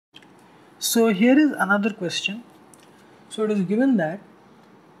So here is another question. So it is given that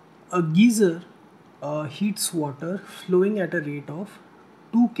a geyser heats water flowing at a rate of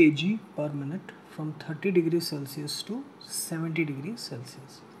 2 kg per minute from 30 degrees Celsius to 70 degrees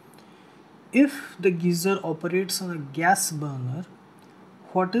Celsius. If the geyser operates on a gas burner,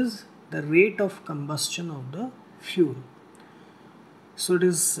 what is the rate of combustion of the fuel? So it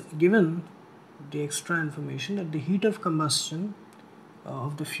is given the extra information that the heat of combustion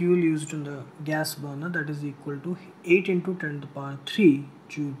of the fuel used in the gas burner, that is equal to 8 into 10 to the power 3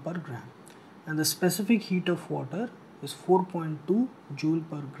 joule per gram, and the specific heat of water is 4.2 joule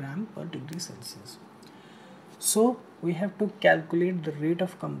per gram per degree Celsius. So we have to calculate the rate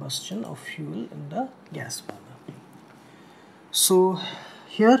of combustion of fuel in the gas burner. So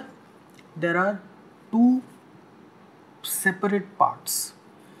here there are two separate parts.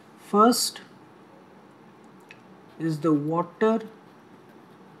 First is the water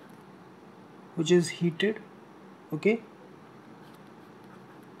which is heated, okay,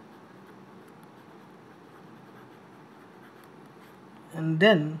 and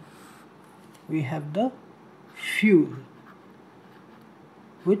then we have the fuel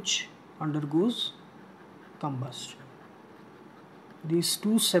which undergoes combustion. These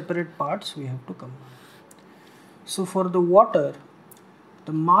two separate parts we have to combine. So for the water,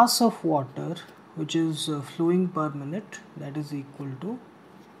 the mass of water which is flowing per minute, that is equal to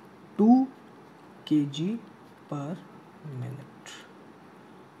 2 kg per minute.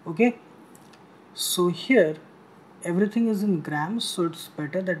 Okay, so here everything is in grams, so it's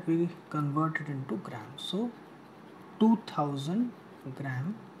better that we convert it into grams. So 2000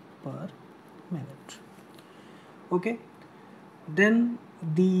 gram per minute. Okay, then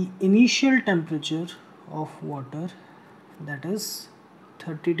the initial temperature of water, that is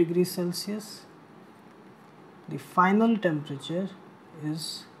 30 degrees Celsius. The final temperature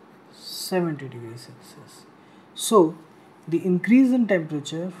is 70 degrees Celsius. So the increase in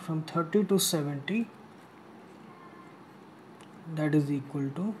temperature from 30 to 70, that is equal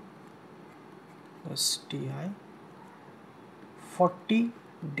to STI 40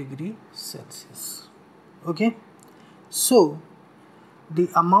 degree Celsius. Okay, so the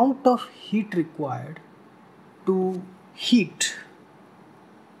amount of heat required to heat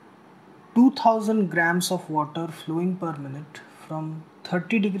 2000 grams of water flowing per minute from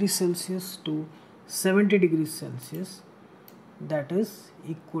 30 degrees Celsius to 70 degrees Celsius, that is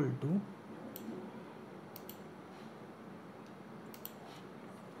equal to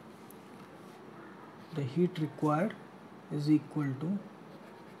the heat required is equal to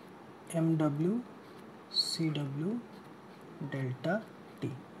MW CW delta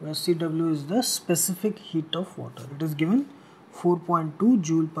T, where CW is the specific heat of water. It is given 4.2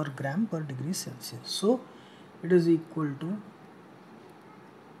 joule per gram per degree Celsius. So it is equal to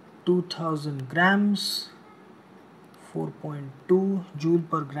 2000 grams 4.2 joule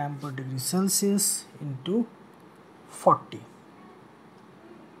per gram per degree Celsius into 40.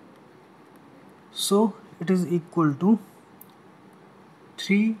 So it is equal to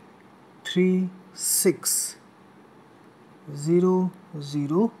 33600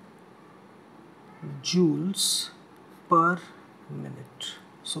 joules per minute.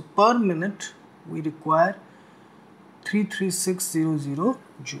 So per minute we require 33600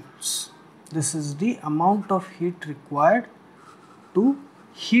 joules. This is the amount of heat required to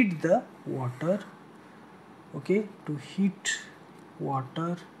heat the water, okay, to heat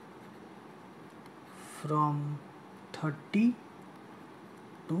water from 30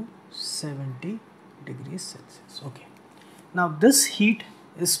 to 70 degrees Celsius. Okay, now this heat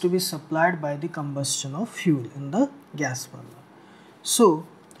is to be supplied by the combustion of fuel in the gas burner. So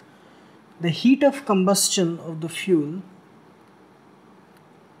the heat of combustion of the fuel,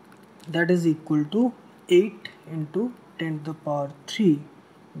 that is equal to 8 into 10 to the power 3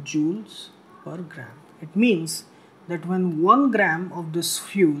 joules per gram. It means that when 1 gram of this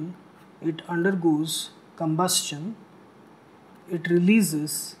fuel it undergoes combustion, it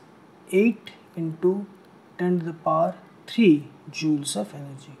releases 8 into 10 to the power 3 joules of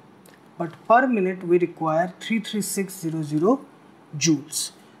energy. But per minute we require 33600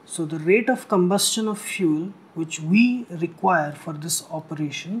 joules. So the rate of combustion of fuel which we require for this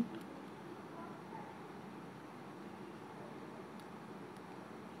operation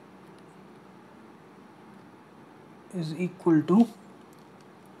is equal to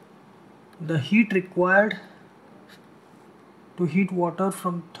the heat required to heat water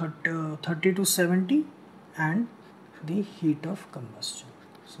from 30 to 70 and the heat of combustion.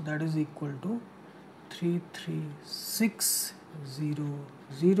 So that is equal to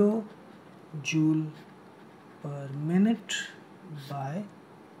 33600 joule per minute by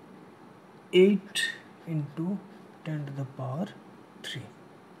 8 into 10 to the power 3.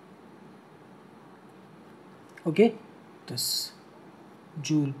 Okay, this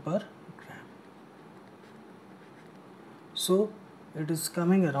joule per gram. So it is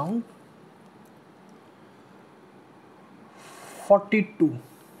coming around 42.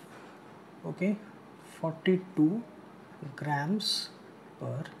 Okay, 42 grams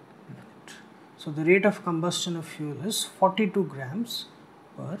per minute. So the rate of combustion of fuel is 42 grams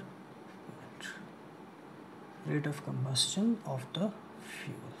per minute. Rate of combustion of the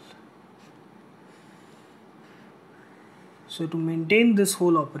fuel. So to maintain this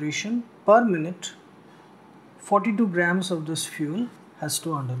whole operation, per minute 42 grams of this fuel has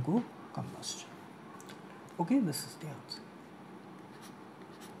to undergo combustion. Okay, this is the answer.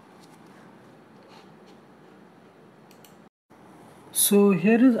 So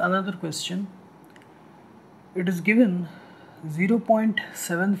here is another question. It is given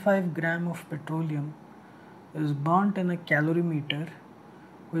 0.75 gram of petroleum is burnt in a calorimeter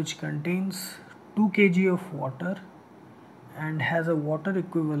which contains 2 kg of water and has a water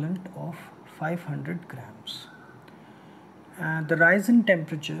equivalent of 500 grams. The rise in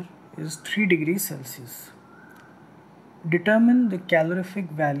temperature is 3 degrees Celsius. Determine the calorific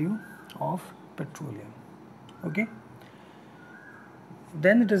value of petroleum. Okay.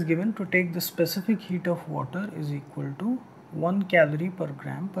 Then it is given to take the specific heat of water is equal to 1 calorie per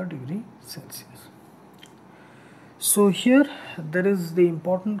gram per degree Celsius. So here there is the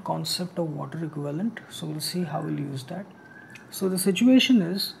important concept of water equivalent. So we'll see how we'll use that. So the situation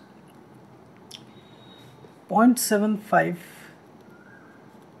is 0.75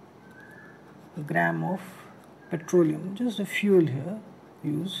 gram of petroleum, just a fuel here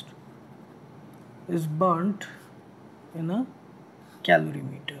used, is burnt in a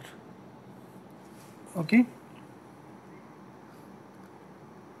calorimeter. Okay.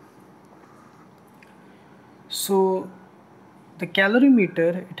 So the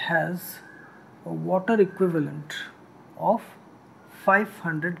calorimeter, it has a water equivalent of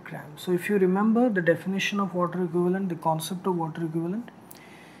 500 grams. So if you remember the definition of water equivalent, the concept of water equivalent,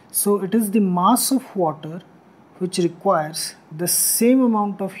 so it is the mass of water which requires the same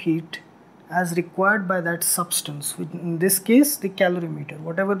amount of heat as required by that substance, which in this case the calorimeter,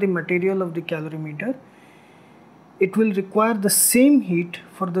 whatever the material of the calorimeter, it will require the same heat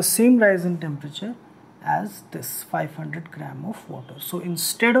for the same rise in temperature as this 500 gram of water. So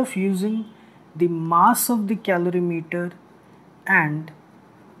instead of using the mass of the calorimeter and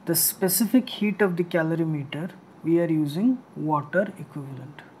the specific heat of the calorimeter, we are using water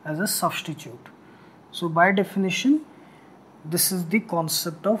equivalent as a substitute. So by definition, this is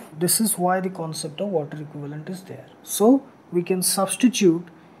why the concept of water equivalent is there. So we can substitute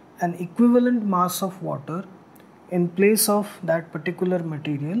an equivalent mass of water in place of that particular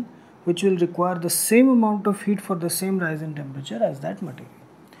material, which will require the same amount of heat for the same rise in temperature as that material.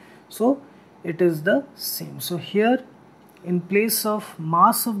 So it is the same. So here in place of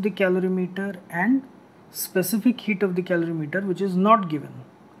mass of the calorimeter and specific heat of the calorimeter, which is not given,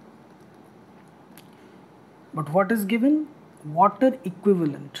 but what is given? Water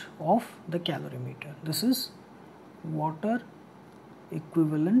equivalent of the calorimeter. This is water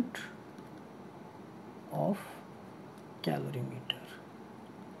equivalent of calorimeter.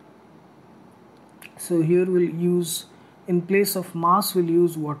 So here we'll use, in place of mass we'll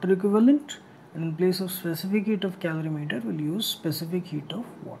use water equivalent, and in place of specific heat of calorimeter we'll use specific heat of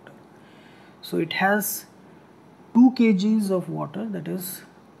water. So it has 2 kgs of water, that is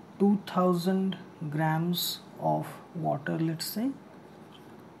 2000 grams of water, let's say,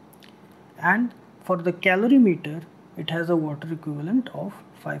 and for the calorimeter it has a water equivalent of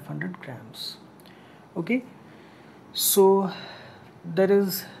 500 grams. Okay, so there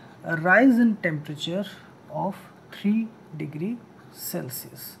is a rise in temperature of 3 degrees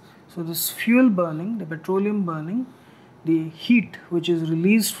Celsius. So this fuel burning, the petroleum burning, the heat which is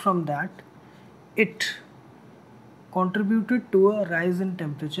released from that, it contributed to a rise in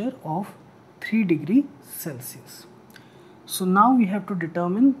temperature of 3 degrees Celsius. So now we have to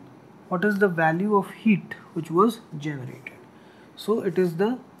determine what is the value of heat which was generated. So it is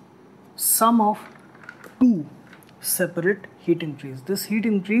the sum of two separate heat increase. This heat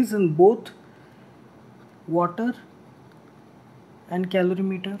increase in both water and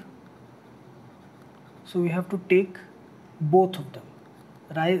calorimeter. So we have to take both of them.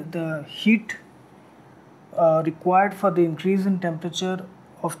 The heat required for the increase in temperature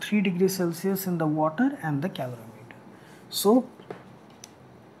of 3 degrees Celsius in the water and the calorimeter. So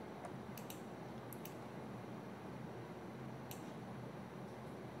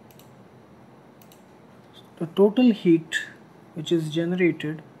the total heat which is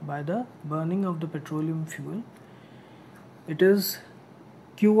generated by the burning of the petroleum fuel, it is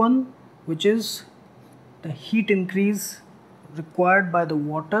Q1, which is the heat increase required by the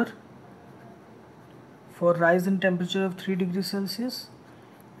water for rise in temperature of 3 degrees Celsius,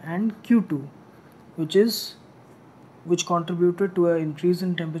 and Q2, which contributed to an increase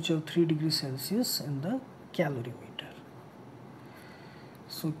in temperature of 3 degrees Celsius in the calorimeter.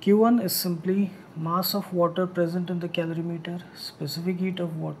 So Q1 is simply mass of water present in the calorimeter, specific heat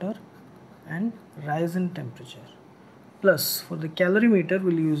of water, and rise in temperature. Plus, for the calorimeter,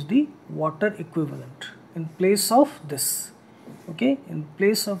 we'll use the water equivalent in place of this. Okay, in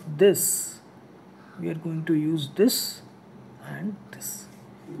place of this, we are going to use this and this.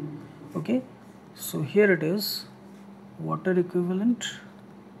 Okay, so here it is, water equivalent.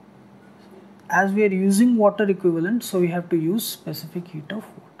 As we are using water equivalent, so we have to use specific heat of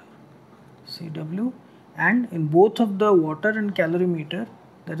water, Cw, and in both of the water and calorimeter,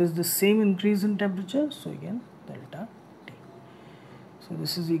 there is the same increase in temperature, so again delta T. So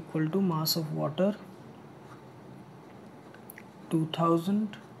this is equal to mass of water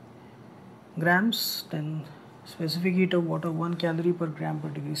 2000 grams, then specific heat of water 1 calorie per gram per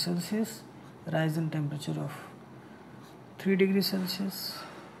degree Celsius, rise in temperature of 3 degrees Celsius,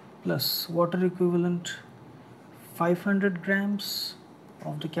 plus water equivalent 500 grams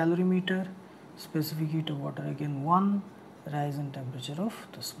of the calorimeter, specific heat of water again 1, rise in temperature of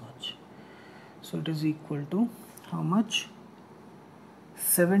this much. So it is equal to how much?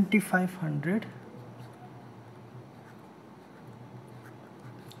 7500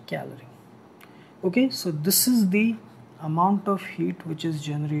 calorie. Okay, so this is the amount of heat which is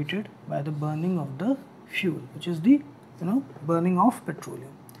generated by the burning of the fuel, which is the burning of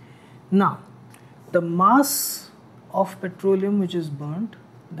petroleum. Now the mass of petroleum which is burnt,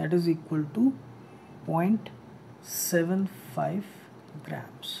 that is equal to 0.75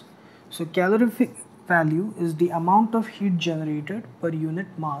 grams. So calorific value is the amount of heat generated per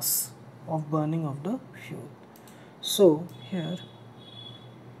unit mass of burning of the fuel. So here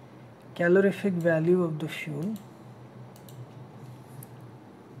calorific value of the fuel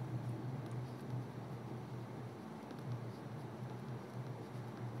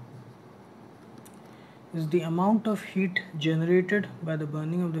is the amount of heat generated by the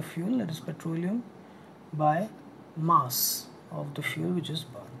burning of the fuel, that is petroleum, by mass of the fuel which is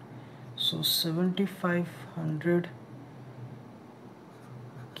burned. So 7500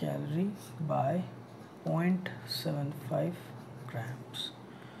 calorie by 0.75 grams,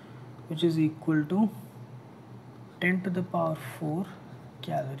 which is equal to 10 to the power 4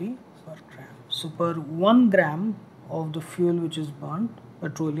 calorie per gram. So per 1 gram of the fuel which is burnt,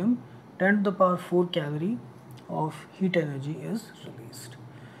 petroleum, 10 to the power 4 calorie of heat energy is released.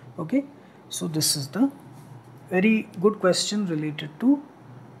 Okay, so this is the very good question related to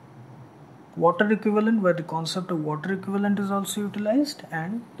water equivalent, where the concept of water equivalent is also utilized,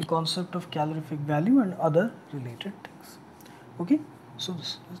 and the concept of calorific value and other related things. Okay, so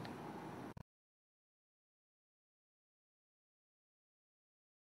this is